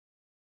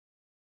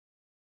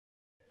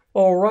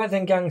Alright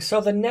then gang,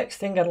 so the next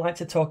thing I'd like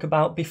to talk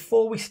about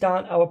before we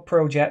start our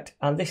project,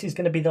 and this is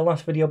going to be the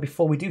last video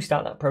before we do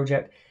start that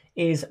project,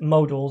 is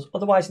modals,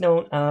 otherwise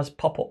known as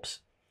pop-ups.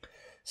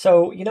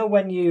 So you know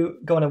when you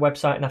go on a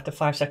website and after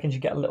 5 seconds you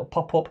get a little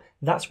pop-up,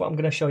 that's what I'm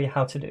going to show you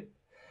how to do.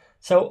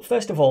 So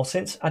first of all,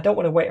 since I don't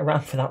want to wait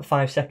around for that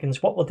 5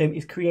 seconds, what we'll do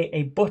is create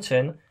a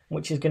button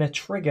which is going to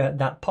trigger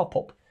that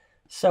pop-up.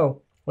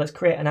 So let's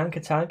create an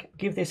anchor tag,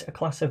 give this a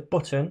class of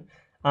button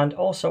and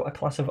also a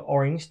class of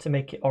orange to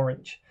make it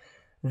orange.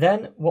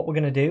 Then what we're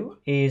going to do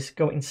is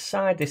go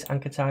inside this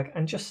anchor tag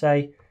and just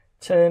say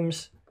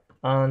terms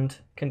and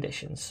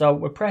conditions. So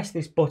we'll press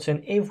this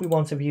button if we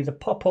want to view the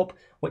pop-up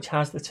which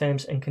has the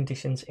terms and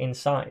conditions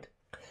inside.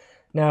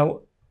 Now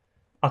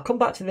I'll come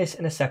back to this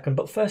in a second,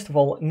 but first of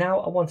all, now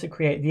I want to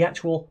create the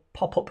actual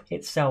pop-up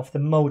itself, the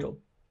modal.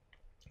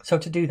 So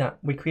to do that,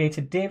 we create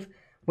a div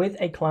with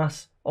a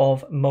class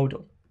of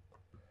modal.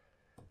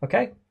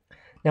 Okay?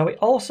 Now we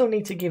also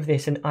need to give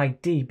this an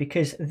ID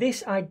because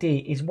this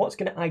ID is what's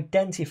going to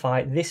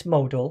identify this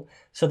modal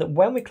so that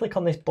when we click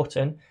on this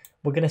button,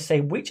 we're going to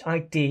say which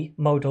ID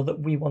modal that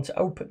we want to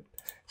open.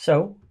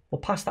 So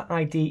we'll pass that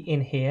ID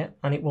in here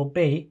and it will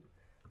be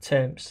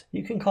terms.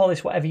 You can call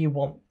this whatever you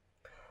want.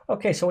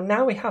 Okay, so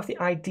now we have the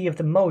ID of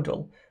the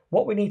modal.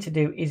 What we need to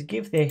do is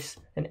give this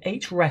an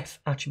href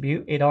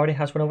attribute. It already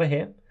has one over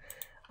here.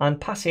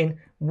 And pass in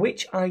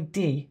which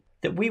ID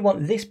that we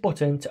want this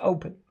button to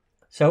open.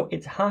 So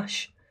it's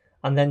hash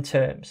and then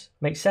terms.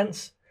 Makes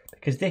sense?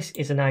 Because this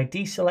is an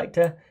ID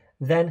selector,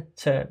 then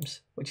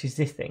terms, which is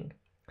this thing.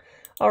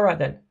 All right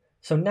then.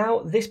 So now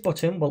this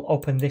button will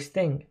open this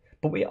thing,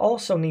 but we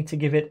also need to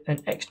give it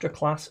an extra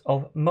class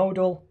of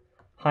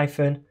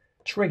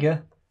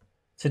modal-trigger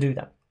to do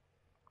that.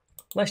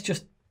 Let's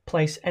just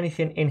place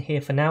anything in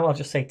here for now. I'll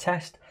just say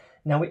test.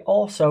 Now we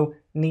also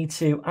need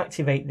to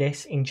activate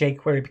this in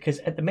jQuery because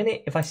at the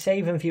minute, if I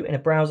save and view in a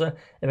browser,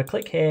 if I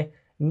click here,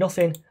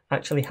 nothing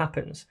actually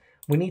happens.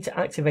 We need to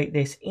activate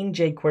this in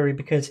jQuery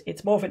because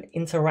it's more of an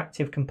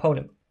interactive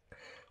component.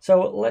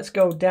 So let's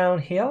go down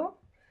here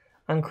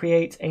and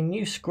create a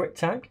new script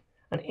tag.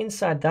 And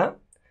inside that,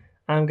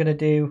 I'm going to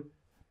do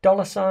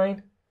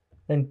 $,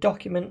 then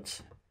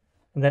document,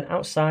 and then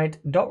outside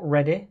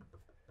 .ready.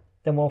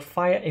 Then we'll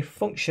fire a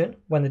function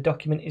when the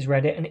document is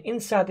ready. And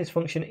inside this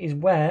function is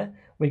where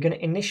we're going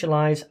to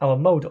initialize our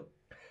modal.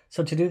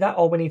 So to do that,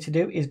 all we need to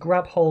do is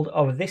grab hold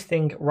of this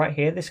thing right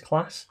here, this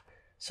class.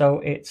 So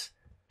it's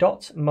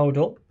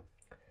 .modal.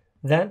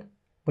 Then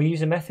we'll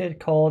use a method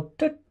called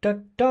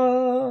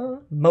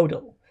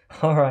modal.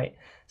 All right.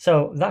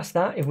 So that's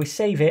that. If we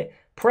save it,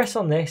 press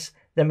on this,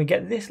 then we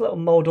get this little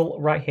modal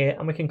right here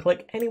and we can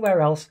click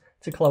anywhere else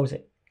to close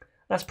it.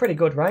 That's pretty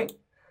good, right?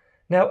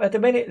 Now, at the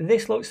minute,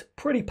 this looks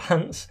pretty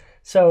pants,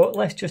 so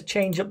let's just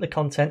change up the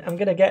content. I'm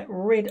going to get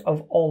rid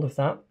of all of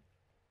that.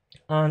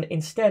 And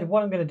instead,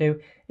 what I'm going to do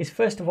is,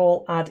 first of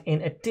all, add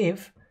in a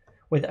div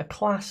with a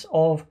class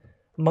of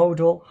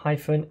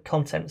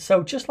modal-content.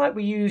 So just like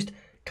we used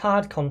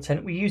card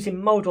content, we're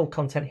using modal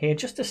content here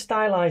just to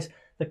stylize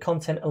the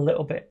content a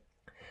little bit.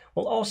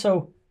 We'll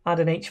also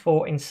add an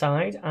h4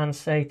 inside and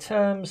say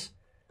terms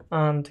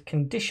and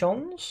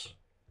conditions,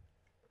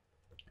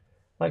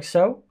 like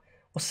so.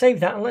 We'll save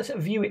that and let's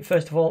view it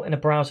first of all in a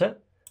browser.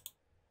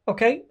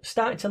 Okay,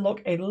 starting to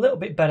look a little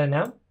bit better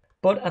now,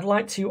 but I'd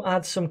like to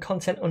add some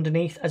content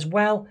underneath as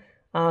well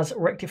as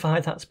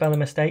rectify that spelling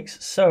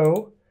mistakes.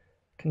 So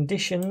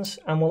conditions,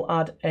 and we'll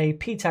add a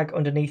p tag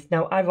underneath.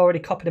 Now I've already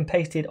copied and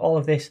pasted all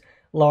of this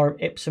lorem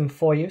ipsum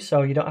for you,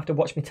 so you don't have to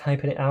watch me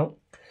typing it out.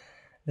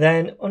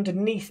 Then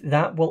underneath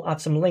that, we'll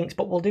add some links,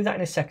 but we'll do that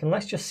in a second.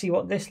 Let's just see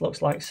what this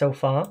looks like so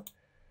far.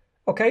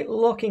 Okay,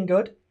 looking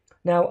good.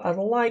 Now I'd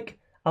like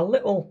a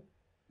little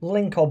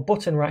link or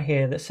button right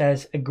here that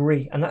says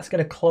agree, and that's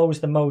going to close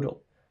the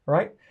modal,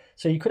 right?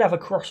 So you could have a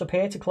cross up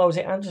here to close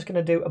it. I'm just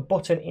going to do a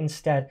button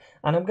instead,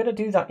 and I'm going to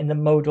do that in the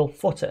modal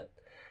footer.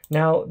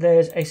 Now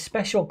there's a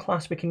special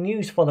class we can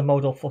use for the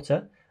modal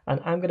footer, and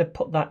I'm going to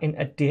put that in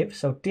a div,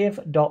 so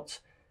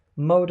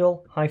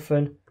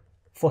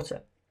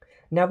div.modal-footer.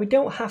 Now we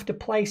don't have to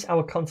place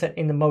our content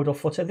in the modal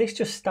footer. This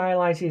just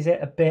stylizes it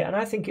a bit, and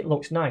I think it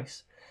looks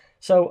nice.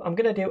 So I'm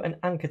going to do an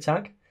anchor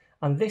tag,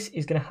 and this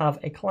is going to have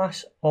a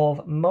class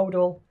of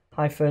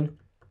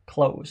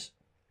modal-close.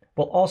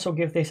 We'll also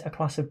give this a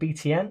class of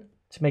btn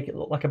to make it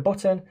look like a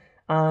button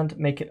and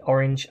make it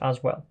orange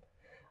as well.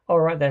 All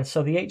right then,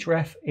 so the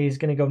href is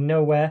going to go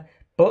nowhere,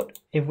 but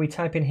if we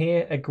type in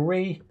here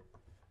agree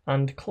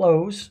and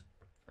close,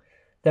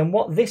 then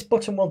what this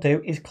button will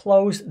do is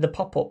close the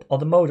pop-up or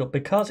the modal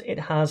because it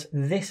has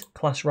this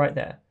class right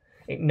there.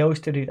 It knows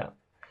to do that.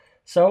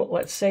 So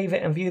let's save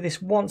it and view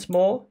this once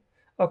more.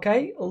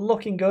 Okay,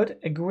 looking good,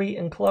 agree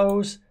and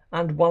close,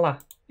 and voila,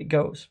 it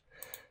goes.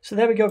 So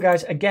there we go,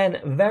 guys.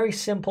 Again, very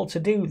simple to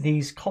do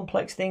these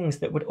complex things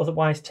that would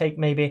otherwise take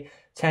maybe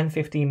 10,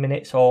 15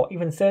 minutes or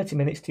even 30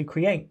 minutes to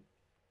create.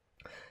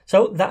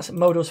 So that's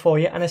modals for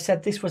you. And I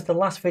said this was the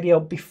last video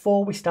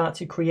before we start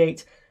to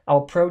create our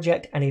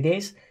project, and it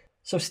is.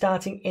 So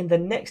starting in the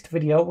next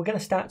video, we're going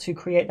to start to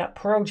create that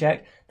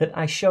project that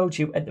I showed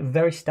you at the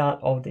very start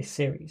of this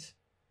series.